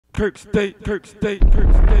Kirk State. It's DJ Kirk State.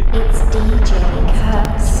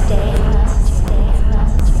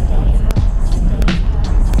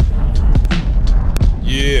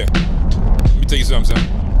 Yeah. Let me tell you something, son.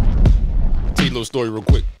 I'll tell you a little story real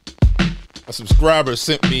quick. A subscriber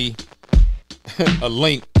sent me a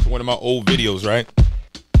link to one of my old videos, right?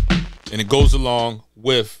 And it goes along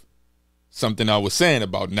with something I was saying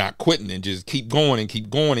about not quitting and just keep going and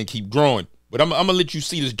keep going and keep growing. But I'm gonna let you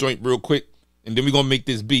see this joint real quick, and then we're gonna make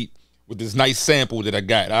this beat with this nice sample that I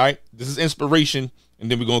got. All right, this is inspiration,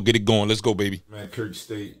 and then we're gonna get it going. Let's go, baby. Man, Kirk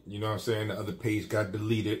State, you know what I'm saying? The other page got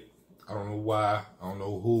deleted. I don't know why. I don't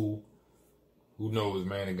know who. Who knows,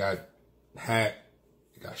 man? It got hacked.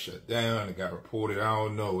 It got shut down. It got reported. I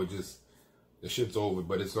don't know. It just, the shit's over.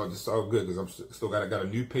 But it's all good because I'm still I got a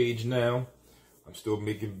new page now. I'm still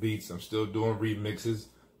making beats. I'm still doing remixes.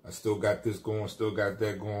 I still got this going. Still got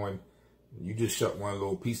that going. You just shut one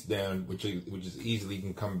little piece down, which is easily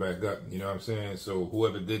can come back up. You know what I'm saying? So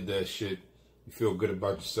whoever did that shit, you feel good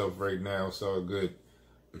about yourself right now. It's all good.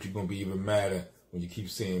 But you're gonna be even madder when you keep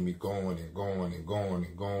seeing me going and going and going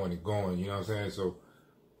and going and going. You know what I'm saying? So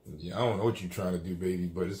yeah, I don't know what you're trying to do, baby,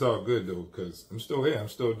 but it's all good though, because I'm still here. I'm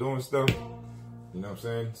still doing stuff. You know what I'm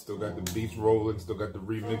saying? Still got the beats rolling. Still got the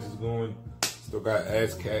remixes going. Still got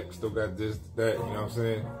ASCAP. Still got this, that. You know what I'm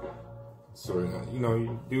saying? So, you know,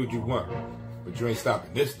 you do what you want, but you ain't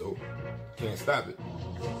stopping this, though. You can't stop it.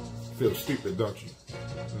 You feel stupid, don't you?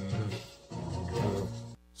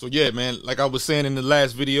 So, yeah, man, like I was saying in the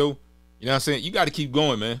last video, you know what I'm saying? You got to keep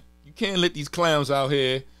going, man. You can't let these clowns out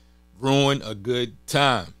here ruin a good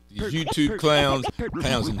time. These YouTube clowns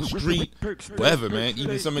in the street, whatever, man.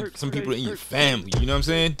 Even some people in your family, you know what I'm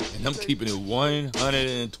saying? And I'm keeping it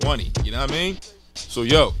 120, you know what I mean? So,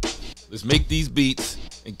 yo, let's make these beats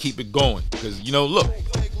and keep it going, because you know, look,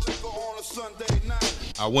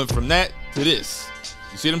 I went from that to this.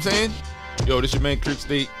 You see what I'm saying? Yo, this your man Kirk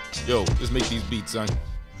State. Yo, let's make these beats, son.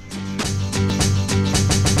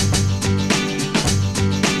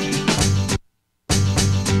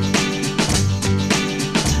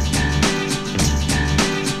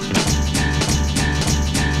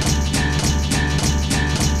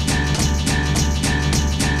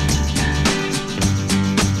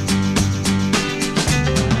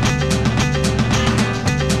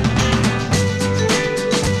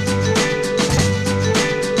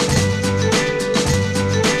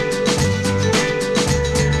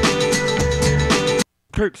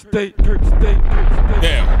 Kirk State.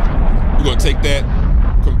 Now, we're gonna take that,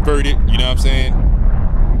 convert it, you know what I'm saying?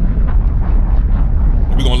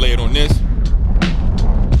 We're gonna lay it on this.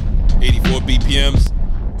 84 BPMs.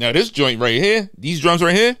 Now this joint right here, these drums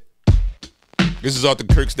right here, this is off the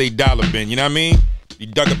Kirk State dollar bin, you know what I mean? You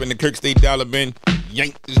duck up in the Kirk State dollar bin,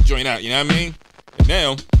 yank this joint out, you know what I mean? And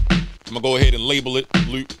now, I'm gonna go ahead and label it,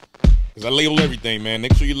 loop, because I label everything, man.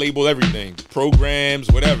 Make sure you label everything.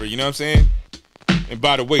 Programs, whatever, you know what I'm saying? And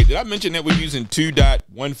by the way, did I mention that we're using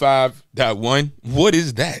 2.15.1? What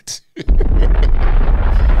is that? I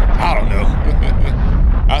don't know.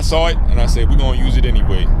 I saw it and I said, we're going to use it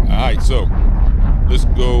anyway. All right, so let's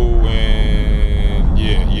go and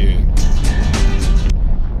yeah.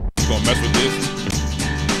 We're going to mess with this.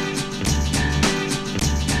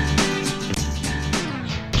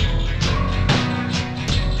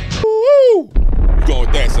 Woo! We're going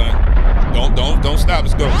with that, son. Don't stop.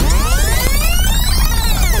 Let's go.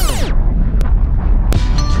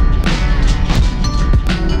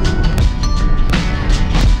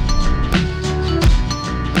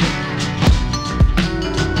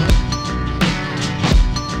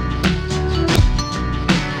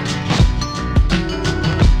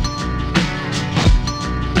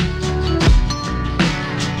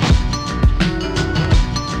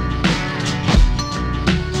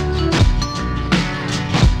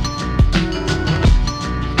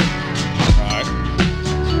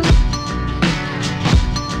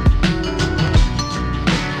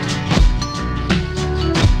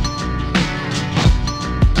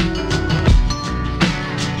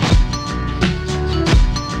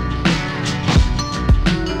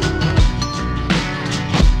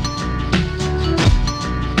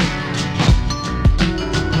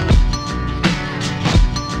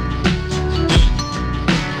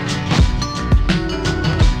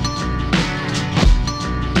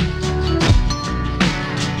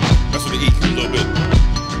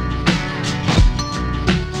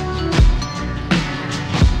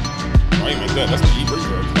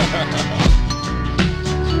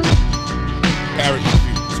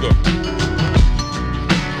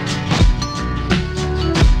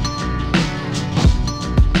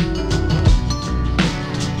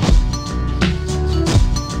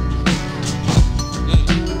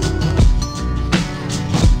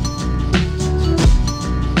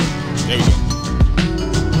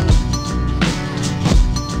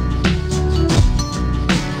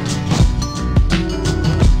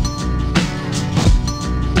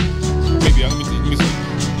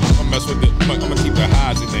 gonna keep the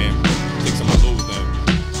highs in there. Take some of the lows down.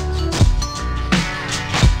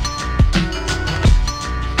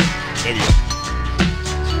 There we go.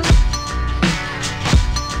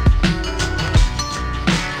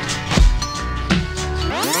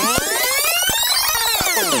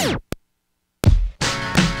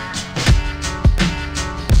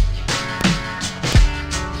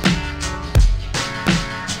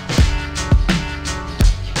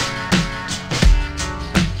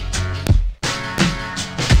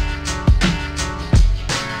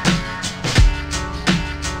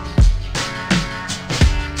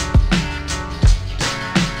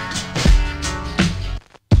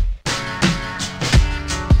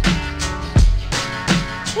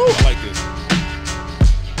 Woo, I like this.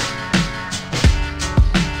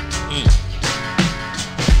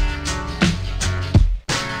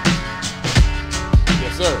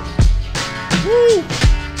 Yes, sir. Woo!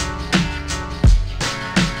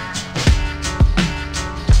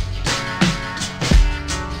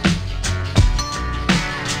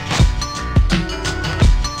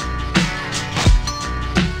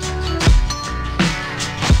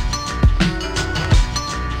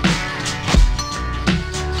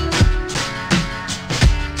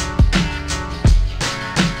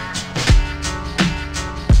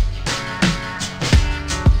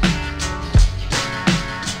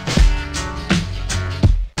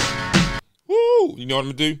 You know what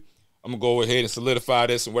I'm gonna do? I'm gonna go ahead and solidify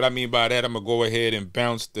this. And what I mean by that, I'm gonna go ahead and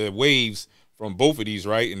bounce the waves from both of these,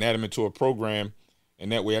 right? And add them into a program.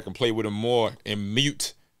 And that way I can play with them more and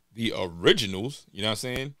mute the originals. You know what I'm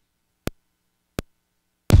saying?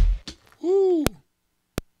 Woo.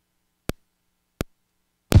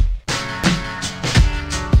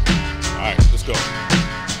 All right, let's go.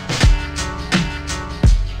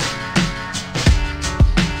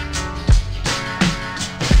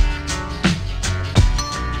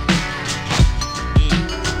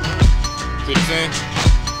 See what I'm saying?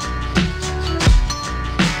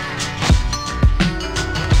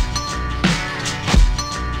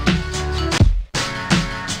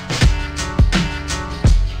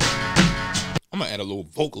 I'm gonna add a little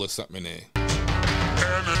vocal or something in there.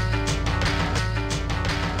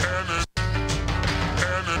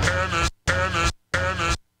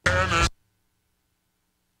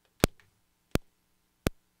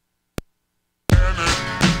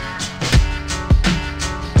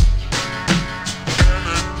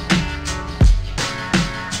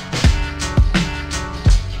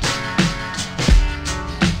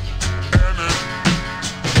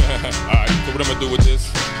 Alright, so what I'm gonna do with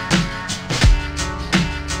this?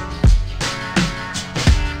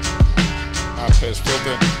 High pass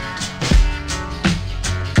filter.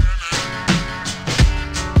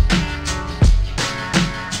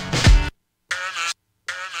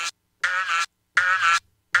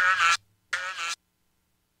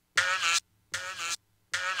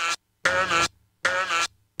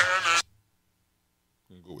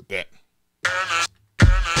 I'm gonna go with that.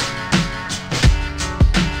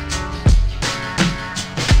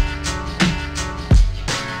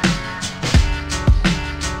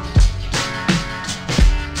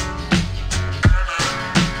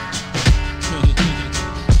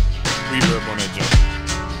 Reverb on that jump.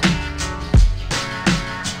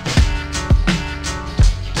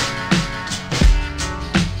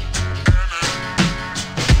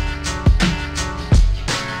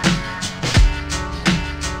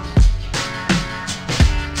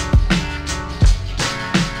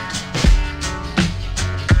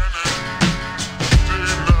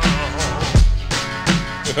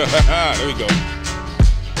 There we go.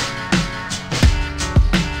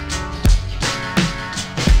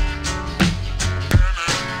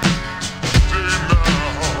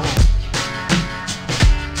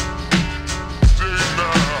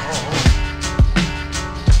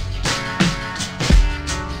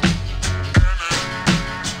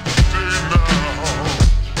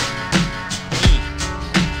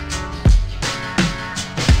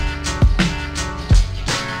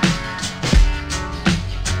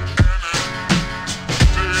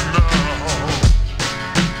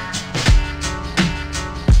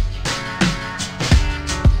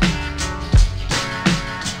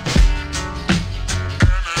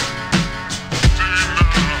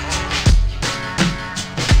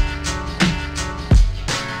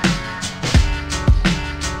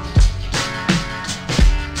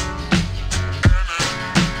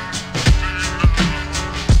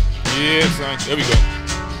 Yeah, son. There we go.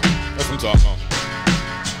 That's what I'm talking about.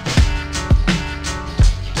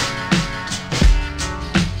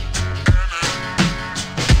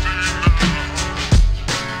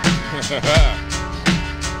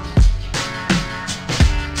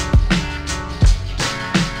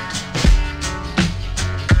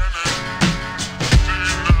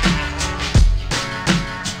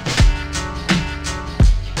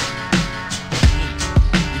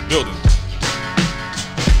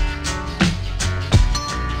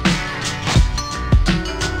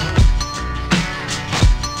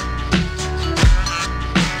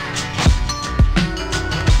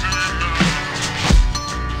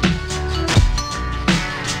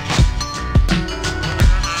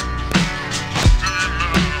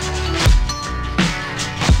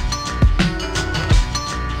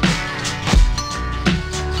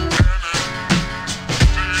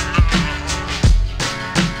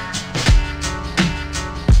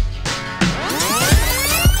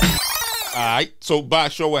 right. So by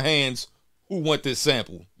show of hands, who want this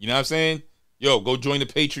sample? You know what I'm saying? Yo, go join the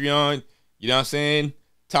Patreon. You know what I'm saying?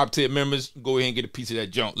 Top tier members, go ahead and get a piece of that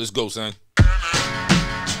junk. Let's go, son.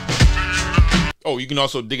 Oh, you can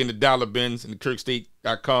also dig in the dollar bins in the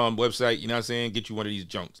kirkstate.com website. You know what I'm saying? Get you one of these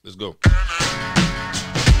junks. Let's go.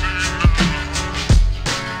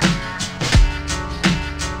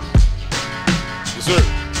 Yes,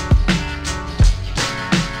 sir.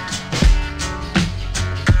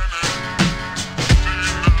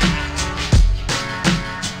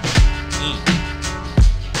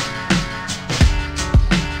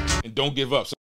 And don't give up.